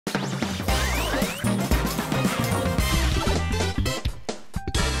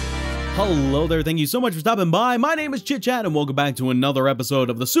Hello there, thank you so much for stopping by. My name is ChitChad and welcome back to another episode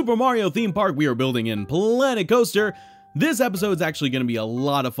of the Super Mario theme park we are building in Planet Coaster. This episode is actually going to be a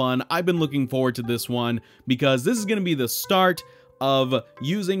lot of fun. I've been looking forward to this one because this is going to be the start of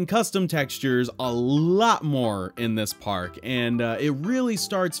using custom textures a lot more in this park, and it really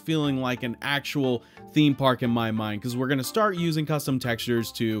starts feeling like an actual theme park in my mind, because we're going to start using custom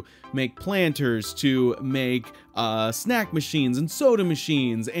textures to make planters, to make snack machines and soda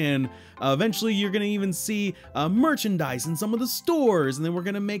machines, and eventually you're going to even see merchandise in some of the stores, and then we're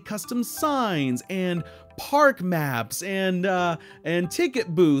going to make custom signs and park maps and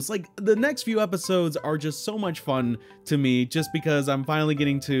ticket booths. Like, the next few episodes are just so much fun to me, just because I'm finally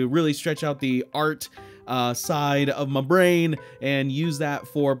getting to really stretch out the art side of my brain and use that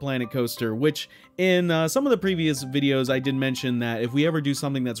for Planet Coaster, which in some of the previous videos I did mention that if we ever do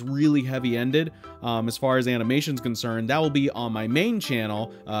something that's really heavy-ended as far as animation's concerned, that will be on my main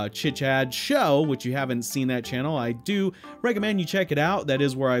channel, ChitChad Show, which you haven't seen that channel. I do recommend you check it out. That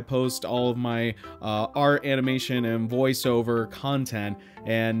is where I post all of my art, animation, and voiceover content.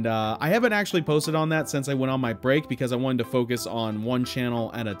 And I haven't actually posted on that since I went on my break, because I wanted to focus on one channel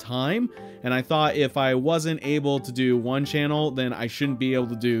at a time. And I thought if I wasn't able to do one channel, then I shouldn't be able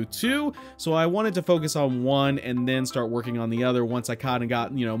to do two. So I wanted to focus on one and then start working on the other once I kind of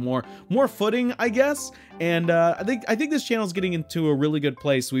got, you know, more footing, I guess. And I think this channel is getting into a really good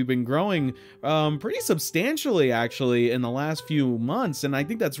place. We've been growing pretty substantially, actually, in the last few months, and I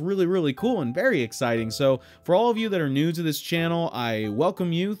think that's really cool and very exciting. So for all of you that are new to this channel, I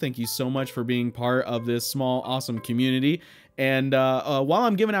welcome you. Thank you so much for being part of this small, awesome community. And while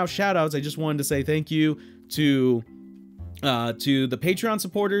I'm giving out shout outs, I just wanted to say thank you to the Patreon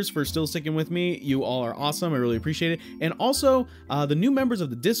supporters for still sticking with me. You all are awesome. I really appreciate it. And also the new members of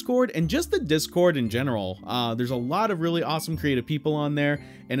the Discord, and just the Discord in general. There's a lot of really awesome creative people on there,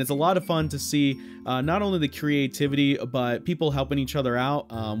 and it's a lot of fun to see not only the creativity, but people helping each other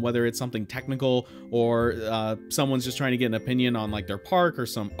out, whether it's something technical or someone's just trying to get an opinion on like their park or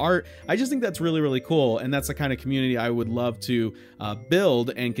some art. I just think that's really cool, and that's the kind of community I would love to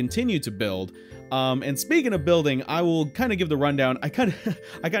build and continue to build. And speaking of building, I will kind of give the rundown. I kind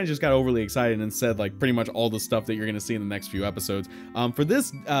of just got overly excited and said like pretty much all the stuff that you're going to see in the next few episodes. For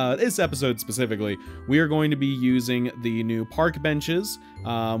this episode specifically, we are going to be using the new park benches,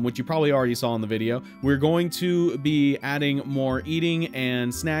 which you probably already saw in the video. We're going to be adding more eating and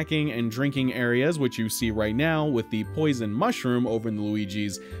snacking and drinking areas, which you see right now with the poison mushroom over in the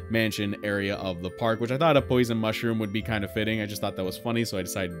Luigi's Mansion area of the park, which I thought a poison mushroom would be kind of fitting. I just thought that was funny, so I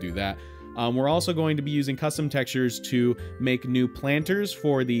decided to do that. We're also going to be using custom textures to make new planters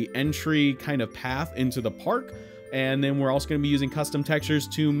for the entry kind of path into the park. And then we're also going to be using custom textures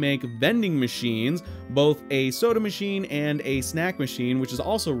to make vending machines, both a soda machine and a snack machine, which is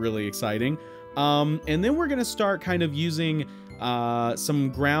also really exciting. And then we're going to start kind of using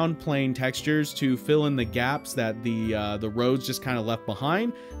some ground plane textures to fill in the gaps that the roads just kind of left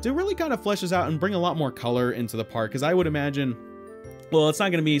behind, to really kind of flesh this out and bring a lot more color into the park. Because I would imagine, well, it's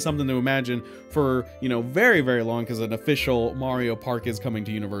not going to be something to imagine for, you know, very long, because an official Mario park is coming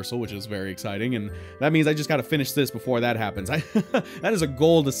to Universal, which is very exciting, and that means I just got to finish this before that happens. That is a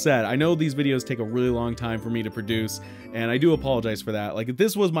goal to set. I know these videos take a really long time for me to produce, and I do apologize for that. Like, if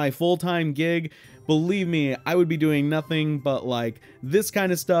this was my full-time gig, believe me, I would be doing nothing but like this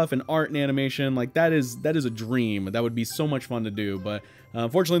kind of stuff and art and animation. Like, that is a dream. That would be so much fun to do, but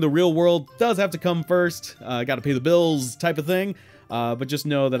unfortunately the real world does have to come first. Got to pay the bills type of thing. But just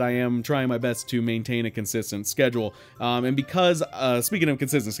know that I am trying my best to maintain a consistent schedule. And because, speaking of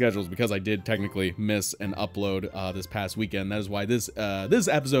consistent schedules, because I did technically miss an upload this past weekend, that is why this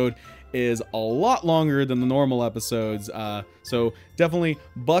episode is a lot longer than the normal episodes. So definitely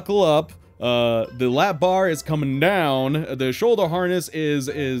buckle up. The lap bar is coming down. The shoulder harness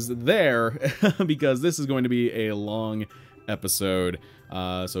is there because this is going to be a long episode.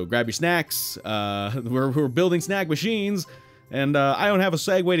 So grab your snacks. We're building snack machines. And I don't have a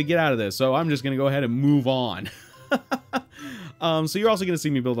segue to get out of this, so I'm just going to go ahead and move on. So you're also going to see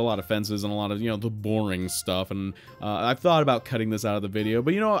me build a lot of fences and a lot of, you know, the boring stuff. And I've thought about cutting this out of the video,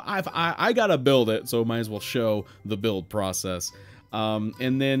 but, you know, I got to build it, so might as well show the build process.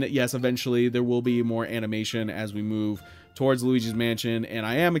 And then, yes, eventually there will be more animation as we move towards Luigi's Mansion, and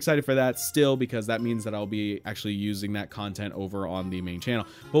I am excited for that still, because that means that I'll be actually using that content over on the main channel.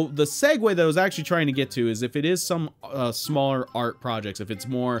 But the segue that I was actually trying to get to is, if it is some smaller art projects, if it's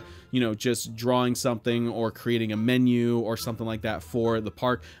more, you know, just drawing something or creating a menu or something like that for the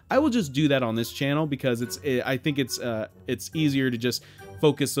park, I will just do that on this channel, because I think it's easier to just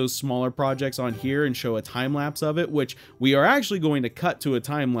focus those smaller projects on here and show a time lapse of it, which we are actually going to cut to a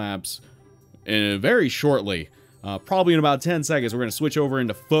time lapse very shortly. Probably in about 10 seconds, we're going to switch over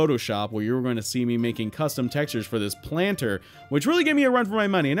into Photoshop, where you're going to see me making custom textures for this planter, which really gave me a run for my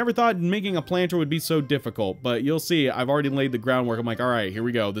money. I never thought making a planter would be so difficult, but you'll see, I've already laid the groundwork. I'm like, all right, here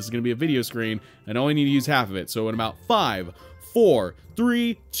we go. This is going to be a video screen, and I only need to use half of it. So in about 5, 4,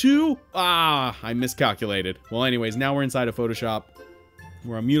 3, 2, I miscalculated. Well, anyways, now we're inside of Photoshop,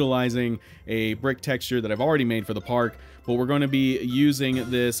 where I'm utilizing a brick texture that I've already made for the park, but we're going to be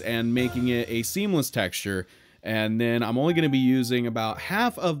using this and making it a seamless texture. And then I'm only going to be using about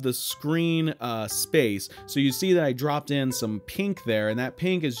half of the screen space. So you see that I dropped in some pink there, and that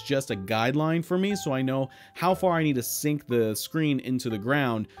pink is just a guideline for me, so I know how far I need to sink the screen into the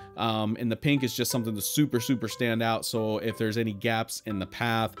ground. And the pink is just something to super stand out, so if there's any gaps in the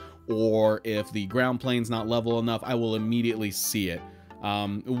path, or if the ground plane's not level enough, I will immediately see it.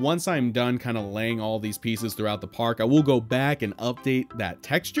 Once I'm done kind of laying all these pieces throughout the park, I will go back and update that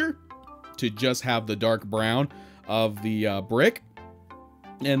texture to just have the dark brown of the brick,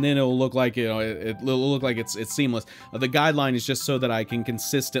 and then it'll look like, you know, it'll look like it's seamless. The guideline is just so that I can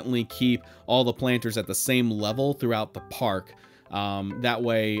consistently keep all the planters at the same level throughout the park. That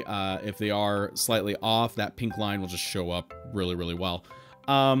way, if they are slightly off, that pink line will just show up really well.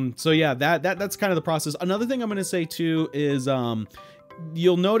 So yeah, that's kind of the process. Another thing I'm going to say too is,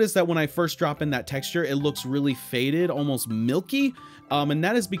 you'll notice that when I first drop in that texture, it looks really faded, almost milky. And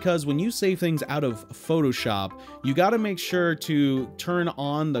that is because when you save things out of Photoshop, you got to make sure to turn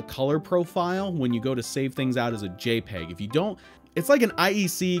on the color profile when you go to save things out as a JPEG. If you don't, it's like an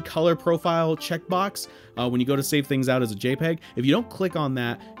IEC color profile checkbox when you go to save things out as a JPEG. If you don't click on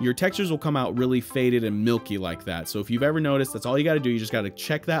that, your textures will come out really faded and milky like that. So if you've ever noticed, that's all you got to do. You just got to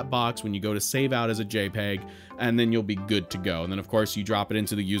check that box when you go to save out as a JPEG, and then you'll be good to go. And then of course you drop it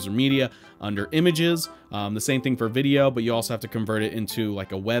into the user media under images. The same thing for video, but you also have to convert it into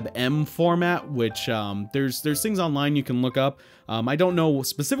like a WebM format, which there's things online you can look up. I don't know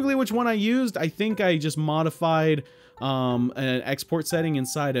specifically which one I used. I think I just modified an export setting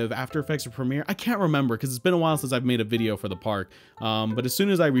inside of After Effects or Premiere. I can't remember because it's been a while since I've made a video for the park. But as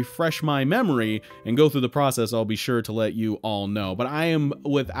soon as I refresh my memory and go through the process, I'll be sure to let you all know. But I am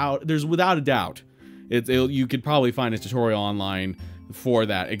without a doubt, you could probably find a tutorial online for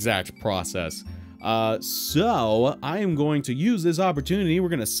that exact process. So I am going to use this opportunity. We're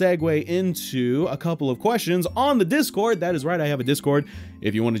going to segue into a couple of questions on the Discord. That is right, I have a Discord.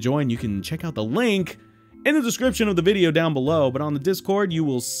 If you want to join, you can check out the link in the description of the video down below. But on the Discord, you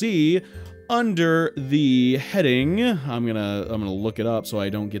will see under the heading, I'm gonna look it up so I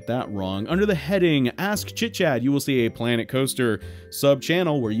don't get that wrong. Under the heading Ask ChitChad, you will see a Planet Coaster sub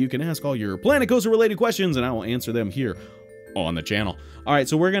channel where you can ask all your Planet Coaster related questions, and I will answer them here on the channel. All right,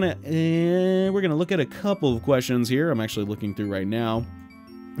 so we're gonna look at a couple of questions here. I'm actually looking through right now.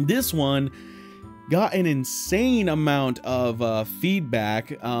 This one got an insane amount of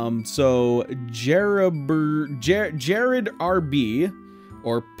feedback. So Jared RB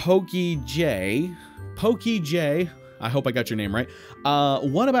or Pokey J, I hope I got your name right.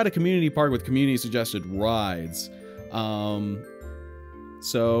 What about a community park with community suggested rides?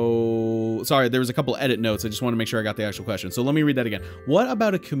 So, sorry, there was a couple edit notes. I just want to make sure I got the actual question. So let me read that again. What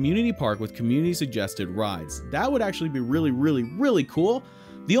about a community park with community suggested rides? That would actually be really cool.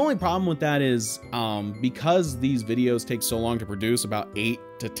 The only problem with that is because these videos take so long to produce, about 8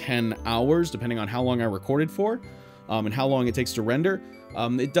 to 10 hours, depending on how long I recorded for and how long it takes to render.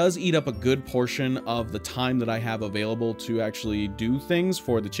 It does eat up a good portion of the time that I have available to actually do things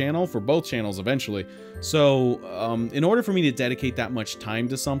for the channel, for both channels eventually. So in order for me to dedicate that much time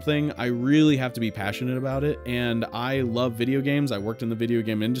to something, I really have to be passionate about it. And I love video games. I worked in the video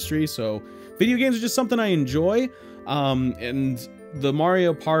game industry, so video games are just something I enjoy. And the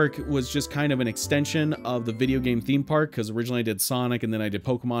Mario Park was just kind of an extension of the video game theme park, because originally I did Sonic, and then I did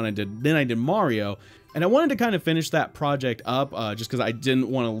Pokemon, and then I did Mario. And I wanted to kind of finish that project up just because I didn't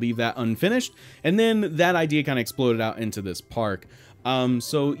want to leave that unfinished. And then that idea kind of exploded out into this park.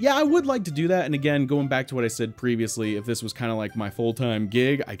 So yeah, I would like to do that. And again, going back to what I said previously, if this was kind of like my full-time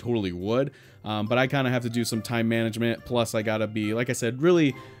gig, I totally would. But I kind of have to do some time management. Plus I gotta be, like I said,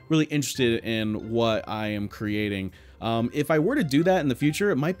 really interested in what I am creating. If I were to do that in the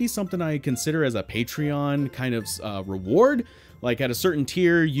future, it might be something I consider as a Patreon kind of reward. Like at a certain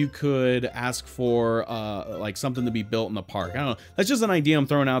tier, you could ask for like something to be built in the park. I don't know. That's just an idea I'm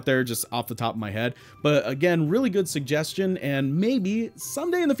throwing out there just off the top of my head. But again, really good suggestion. And maybe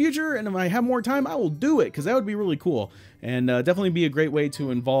someday in the future, and if I have more time, I will do it, because that would be really cool. And definitely be a great way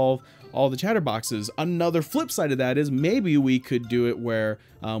to involve all the chatterboxes. Another flip side of that is maybe we could do it where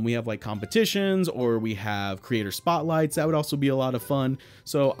we have like competitions, or we have creator spotlights. That would also be a lot of fun.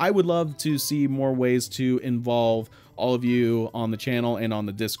 So I would love to see more ways to involve all of you on the channel and on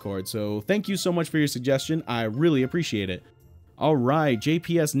the Discord. So thank you so much for your suggestion. I really appreciate it. All right,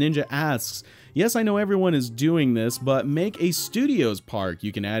 JPS Ninja asks, yes, I know everyone is doing this, but make a studios park.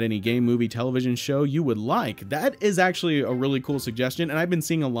 You can add any game, movie, television show you would like. That is actually a really cool suggestion, and I've been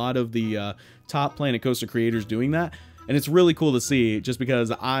seeing a lot of the top Planet Coaster creators doing that, and it's really cool to see just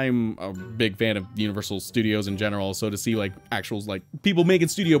because I'm a big fan of Universal Studios in general, so to see like actuals like people making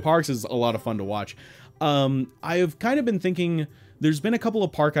studio parks is a lot of fun to watch. I have kind of been thinking, there's been a couple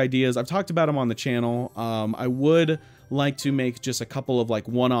of park ideas. I've talked about them on the channel. I would like to make just a couple of like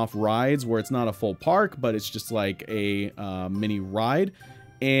one-off rides where it's not a full park, but it's just like a mini ride.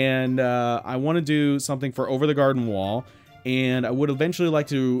 And I want to do something for Over the Garden Wall. And I would eventually like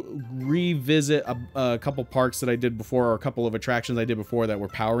to revisit a couple parks that I did before, or a couple of attractions I did before that were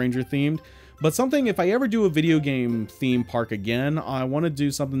Power Ranger themed. But something, if I ever do a video game theme park again, I want to do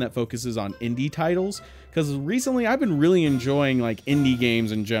something that focuses on indie titles. Because recently I've been really enjoying like indie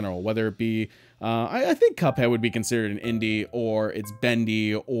games in general, whether it be, I think Cuphead would be considered an indie, or it's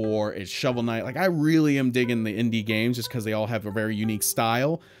Bendy, or it's Shovel Knight. Like I really am digging the indie games just because they all have a very unique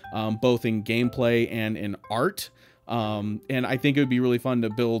style, both in gameplay and in art. And I think it would be really fun to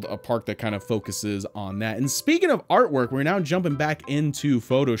build a park that kind of focuses on that. And speaking of artwork, we're now jumping back into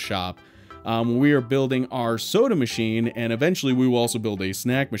Photoshop. We are building our soda machine, and eventually we will also build a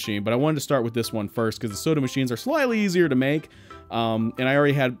snack machine, but I wanted to start with this one first because the soda machines are slightly easier to make, and I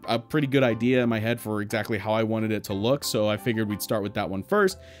already had a pretty good idea in my head for exactly how I wanted it to look, so I figured we'd start with that one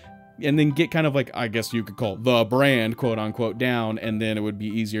first, and then get kind of like, I guess you could call it the brand, quote unquote, down, and then it would be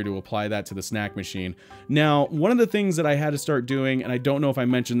easier to apply that to the snack machine. Now, one of the things that I had to start doing, and I don't know if I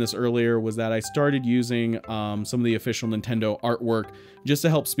mentioned this earlier, was that I started using some of the official Nintendo artwork just to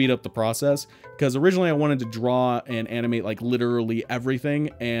help speed up the process, because originally I wanted to draw and animate like literally everything,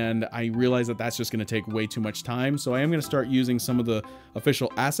 and I realized that that's just going to take way too much time, so I am going to start using some of the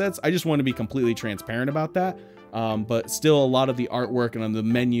official assets. I just want to be completely transparent about that. But still a lot of the artwork and the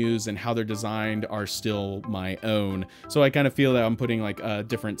menus and how they're designed are still my own. So I kind of feel that I'm putting like a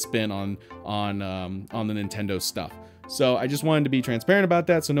different spin on the Nintendo stuff. So I just wanted to be transparent about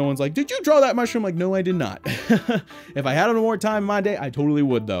that, so no one's like, did you draw that mushroom? Like, no, I did not. If I had a more time in my day, I totally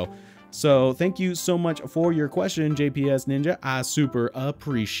would though. So thank you so much for your question, JPS Ninja. I super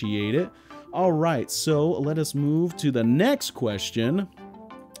appreciate it. All right, so let us move to the next question.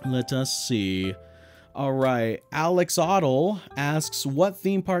 Let us see. All right, Alex Ottle asks, what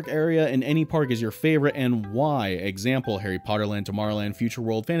theme park area in any park is your favorite and why? Example, Harry Potter Land, Tomorrowland, Future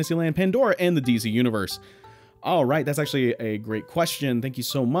World, Fantasyland, Pandora, and the DC Universe. All right, that's actually a great question. Thank you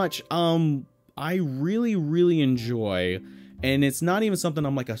so much. I really enjoy, and it's not even something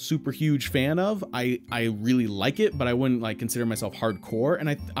I'm like a super huge fan of. I really like it, but I wouldn't like consider myself hardcore,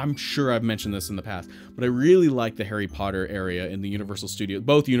 and I'm sure I've mentioned this in the past, but I really like the Harry Potter area in the Universal Studios,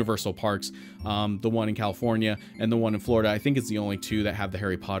 both Universal parks, the one in California and the one in Florida. I think it's the only two that have the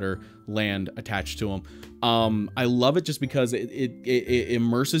Harry Potter land attached to them. I love it just because it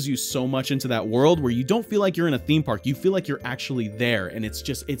immerses you so much into that world where you don't feel like you're in a theme park. You feel like you're actually there, and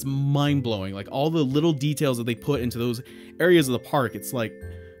it's mind-blowing. Like all the little details that they put into those areas of the park. It's like,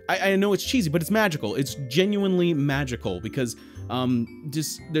 I know it's cheesy, but it's magical. It's genuinely magical because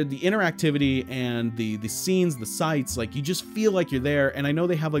just the interactivity and the scenes, the sights, like you just feel like you're there. And I know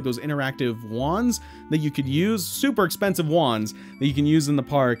they have like those interactive wands that you could use, super expensive wands that you can use in the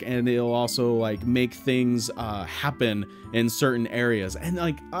park, and they'll also like make things happen in certain areas. And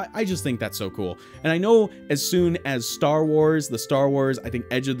like I just think that's so cool. And I know as soon as Star Wars, I think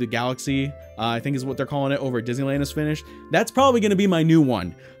Edge of the Galaxy, I think is what they're calling it, over at Disneyland is finished, that's probably going to be my new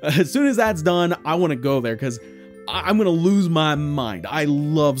one. As soon as that's done, I want to go there because I'm going to lose my mind. I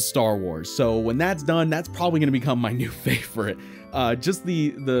love Star Wars. So when that's done, that's probably going to become my new favorite. Just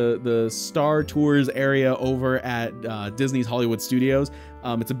the Star Tours area over at Disney's Hollywood Studios.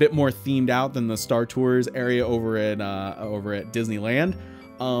 It's a bit more themed out than the Star Tours area over at Disneyland.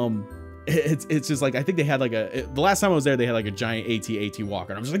 It's just like, I think they had like the last time I was there, they had like a giant AT-AT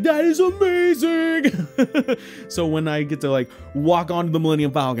walker, and I'm just like, that is amazing. So when I get to like walk onto the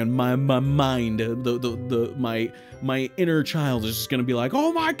Millennium Falcon, my mind, my inner child is just gonna be like,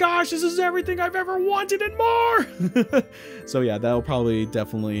 oh my gosh, this is everything I've ever wanted and more. So yeah, that'll probably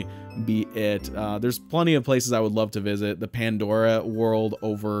definitely be it. There's plenty of places I would love to visit. The Pandora world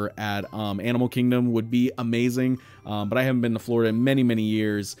over at Animal Kingdom would be amazing, but I haven't been to Florida in many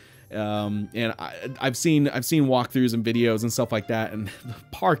years. And I've seen walkthroughs and videos and stuff like that, and the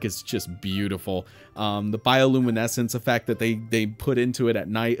park is just beautiful. The bioluminescence effect that they put into it at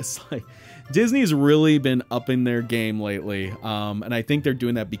night, it's like Disney's really been upping their game lately, and I think they're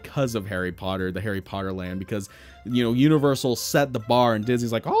doing that because of Harry Potter, the Harry Potter land, because, you know, Universal set the bar and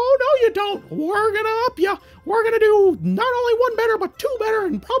Disney's like, oh no you don't, we're gonna up ya, we're gonna do not only 1 better but 2 better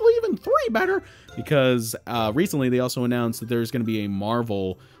and probably even 3 better, because recently they also announced that there's gonna be a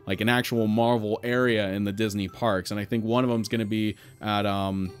Marvel, like an actual Marvel area in the Disney parks, and I think one of them is gonna be at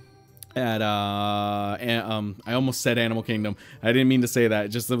I almost said Animal Kingdom. I didn't mean to say that.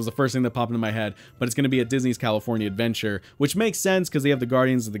 Just that was the first thing that popped into my head. But it's going to be at Disney's California Adventure, which makes sense because they have the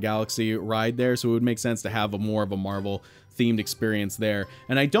Guardians of the Galaxy ride there, so it would make sense to have more of a Marvel themed experience there.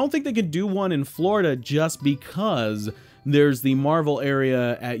 And I don't think they could do one in Florida just because there's the Marvel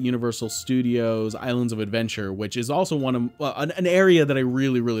area at Universal Studios Islands of Adventure, which is also one of an area that I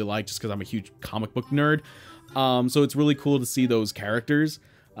really like just because I'm a huge comic book nerd. So it's really cool to see those characters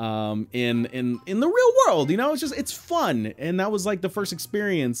in the real world, you know. It's fun, and that was like the first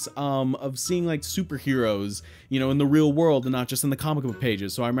experience of seeing like superheroes, you know, in the real world and not just in the comic book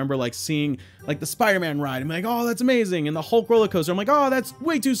pages. So I remember like seeing like the Spider-Man ride, I'm like, oh, that's amazing, and the Hulk roller coaster, I'm like, oh, that's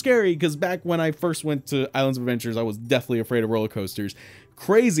way too scary, because back when I first went to Islands of Adventures, I was definitely afraid of roller coasters.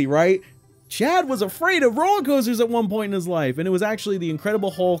 Crazy, right? Chad was afraid of roller coasters at one point in his life, and it was actually the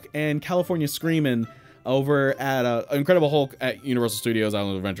Incredible Hulk and California Screamin' over at Incredible Hulk at Universal Studios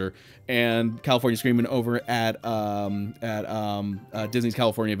Island of Adventure, and California Screamin' over at Disney's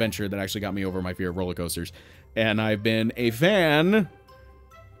California Adventure that actually got me over my fear of roller coasters, and I've been a fan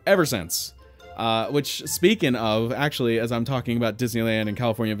ever since. Which, speaking of, actually, as I'm talking about Disneyland and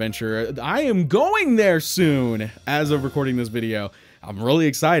California Adventure, I am going there soon as of recording this video. I'm really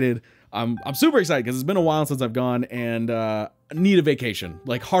excited. I'm super excited because it's been a while since I've gone, and need a vacation,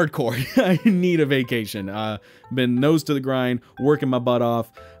 like hardcore. I need a vacation. Been nose to the grind, working my butt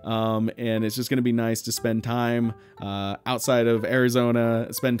off, and it's just gonna be nice to spend time outside of Arizona,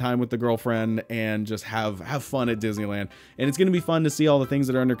 spend time with the girlfriend, and just have fun at Disneyland. And it's gonna be fun to see all the things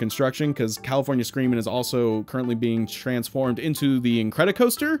that are under construction, because California Screamin' is also currently being transformed into the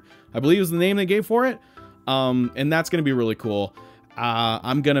Incredicoaster, I believe is the name they gave for it, and that's gonna be really cool.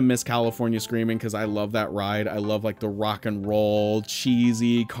 I'm gonna miss California Screamin' because I love that ride. I love like the rock and roll,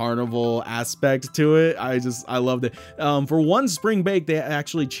 cheesy carnival aspect to it. I loved it. For one spring break, they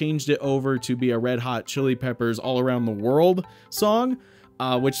actually changed it over to be a Red Hot Chili Peppers All Around the World song,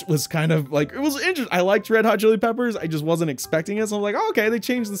 which was kind of like, it was interesting. I liked Red Hot Chili Peppers. I just wasn't expecting it. So I'm like, oh, okay, they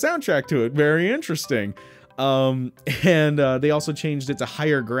changed the soundtrack to it. Very interesting. And they also changed it to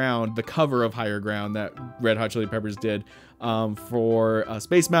Higher Ground, the cover of Higher Ground that Red Hot Chili Peppers did for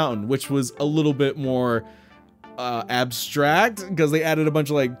Space Mountain, which was a little bit more abstract because they added a bunch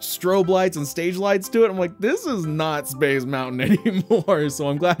of like strobe lights and stage lights to it. I'm like, this is not Space Mountain anymore. So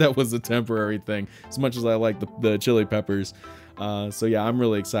I'm glad that was a temporary thing, as much as I like the Chili Peppers. So yeah, I'm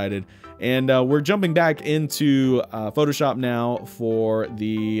really excited. And we're jumping back into Photoshop now for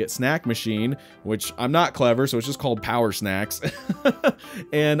the snack machine, which I'm not clever, so it's just called Power Snacks.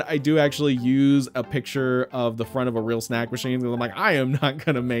 And I do actually use a picture of the front of a real snack machine, because I'm like, I am not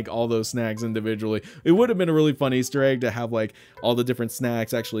gonna make all those snacks individually. It would have been a really fun Easter egg to have like all the different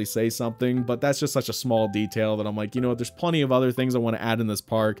snacks actually say something, but that's just such a small detail that I'm like, you know what, there's plenty of other things I want to add in this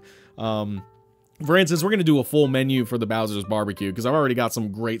park. For instance, we're going to do a full menu for the Bowser's Barbecue, because I've already got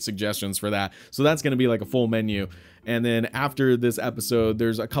some great suggestions for that. So that's going to be like a full menu. And then after this episode,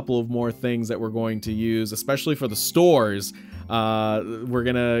 there's a couple of more things that we're going to use, especially for the stores. We're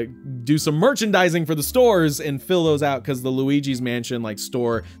going to do some merchandising for the stores and fill those out, because the Luigi's Mansion like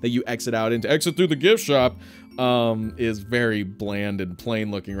store that you exit out into, exit through the gift shop, is very bland and plain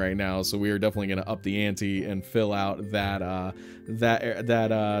looking right now. So we are definitely going to up the ante and fill out that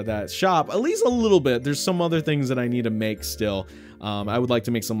shop at least a little bit. There's some other things that I need to make still. I would like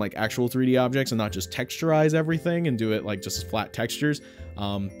to make some like actual 3D objects and not just texturize everything and do it like just flat textures.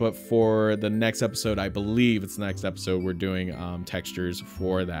 But for the next episode, I believe it's the next episode, we're doing textures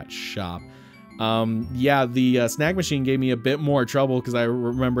for that shop. Yeah, the snack machine gave me a bit more trouble because I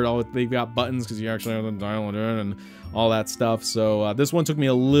remembered they've got buttons because you actually have to dial it in and all that stuff. So this one took me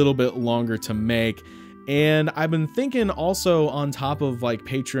a little bit longer to make. And I've been thinking also, on top of like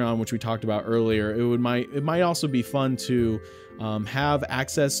Patreon, which we talked about earlier, it might also be fun to have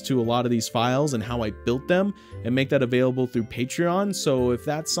access to a lot of these files and how I built them and make that available through Patreon. So if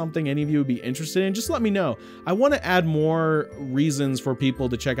that's something any of you would be interested in, just let me know. I want to add more reasons for people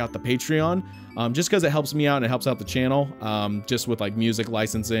to check out the Patreon, just because it helps me out and it helps out the channel, just with like music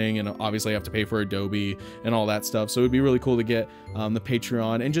licensing, and obviously I have to pay for Adobe and all that stuff. So it'd be really cool to get the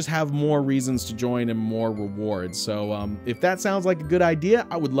Patreon and just have more reasons to join and more rewards. So if that sounds like a good idea,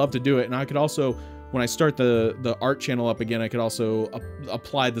 I would love to do it. And I could also, when I start the art channel up again, I could also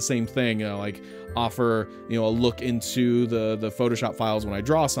apply the same thing, like offer, a look into the Photoshop files when I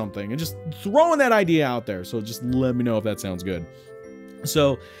draw something, and just throwing that idea out there. So just let me know if that sounds good.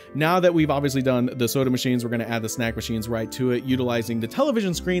 So now that we've obviously done the soda machines, we're going to add the snack machines right to it, utilizing the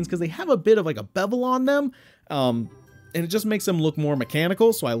television screens because they have a bit of like a bevel on them. And it just makes them look more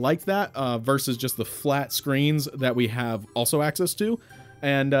mechanical. So I like that versus just the flat screens that we have also access to.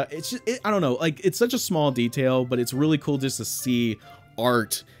 And it's just, I don't know, like it's such a small detail, but it's really cool just to see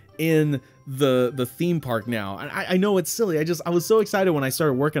art in the theme park now. And I know it's silly. I was so excited when I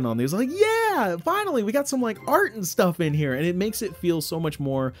started working on these. Like, yeah, finally we got some like art and stuff in here, and it makes it feel so much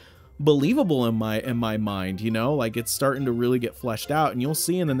more believable in my mind, like it's starting to really get fleshed out. And you'll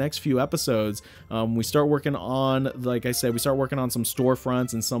see in the next few episodes, we start working on, like I said, we start working on some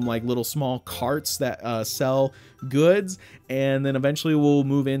storefronts and some like little small carts that sell goods, and then eventually we'll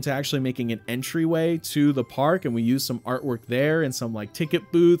move into actually making an entryway to the park, and we use some artwork there and some like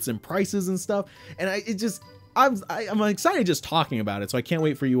ticket booths and prices and stuff. And I'm excited just talking about it, so I can't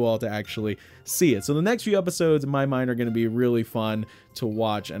wait for you all to actually see it. So the next few episodes in my mind are going to be really fun to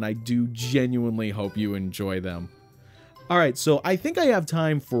watch, and I do genuinely hope you enjoy them. All right, so I think I have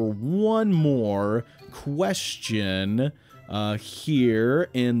time for one more question here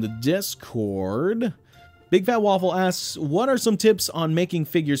in the Discord. Big Fat Waffle asks, what are some tips on making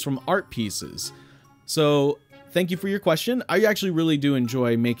figures from art pieces? So thank you for your question. I actually really do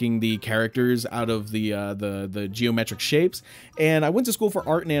enjoy making the characters out of the geometric shapes. And I went to school for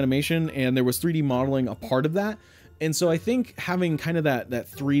art and animation, and there was 3D modeling a part of that. And so I think having kind of that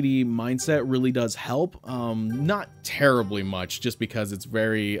 3D mindset really does help. Not terribly much, just because it's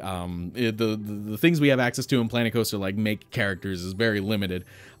very, the things we have access to in Planet Coaster, like make characters, is very limited.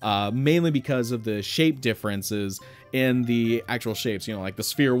 Mainly because of the shape differences in the actual shapes, like the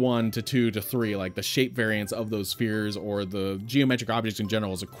sphere 1 to 2 to 3, like the shape variance of those spheres or the geometric objects in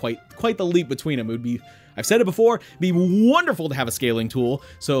general is quite the leap between them. It would be, I've said it before, it'd be wonderful to have a scaling tool,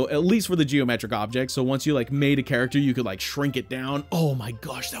 so at least for the geometric objects, so once you like made a character, you could like shrink it down. Oh my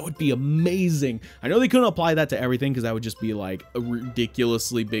gosh, that would be amazing. I know they couldn't apply that to everything because that would just be like a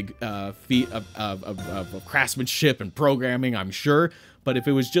ridiculously big feat of craftsmanship and programming, I'm sure. But if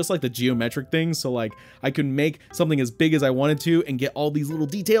it was just like the geometric things, so like I could make something as big as I wanted to and get all these little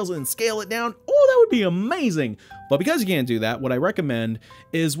details and scale it down, oh, that would be amazing. But because you can't do that, what I recommend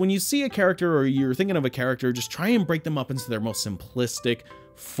is when you see a character or you're thinking of a character, just try and break them up into their most simplistic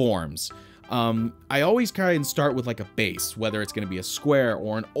forms. I always try and start with like a base, whether it's going to be a square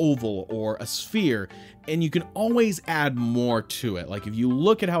or an oval or a sphere, and you can always add more to it. Like if you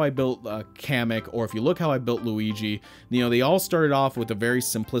look at how I built Kamek, or if you look how I built Luigi, they all started off with a very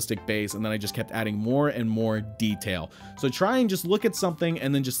simplistic base, and then I just kept adding more and more detail. So try and just look at something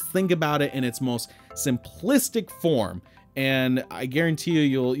and then just think about it in its most simplistic form. And I guarantee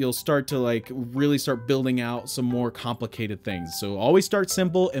you'll start to like really start building out some more complicated things. So always start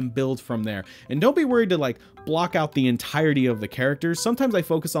simple and build from there. And don't be worried to like block out the entirety of the characters. Sometimes I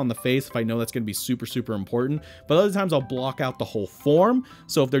focus on the face if I know that's going to be super important, but other times I'll block out the whole form.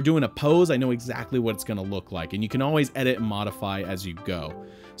 So if they're doing a pose, I know exactly what it's going to look like, and you can always edit and modify as you go.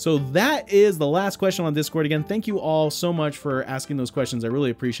 So that is the last question on Discord. Again, thank you all so much for asking those questions. I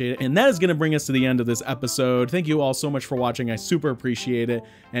really appreciate it. And that is going to bring us to the end of this episode. Thank you all so much for watching. I super appreciate it.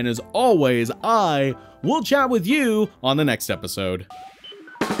 And as always, I will chat with you on the next episode.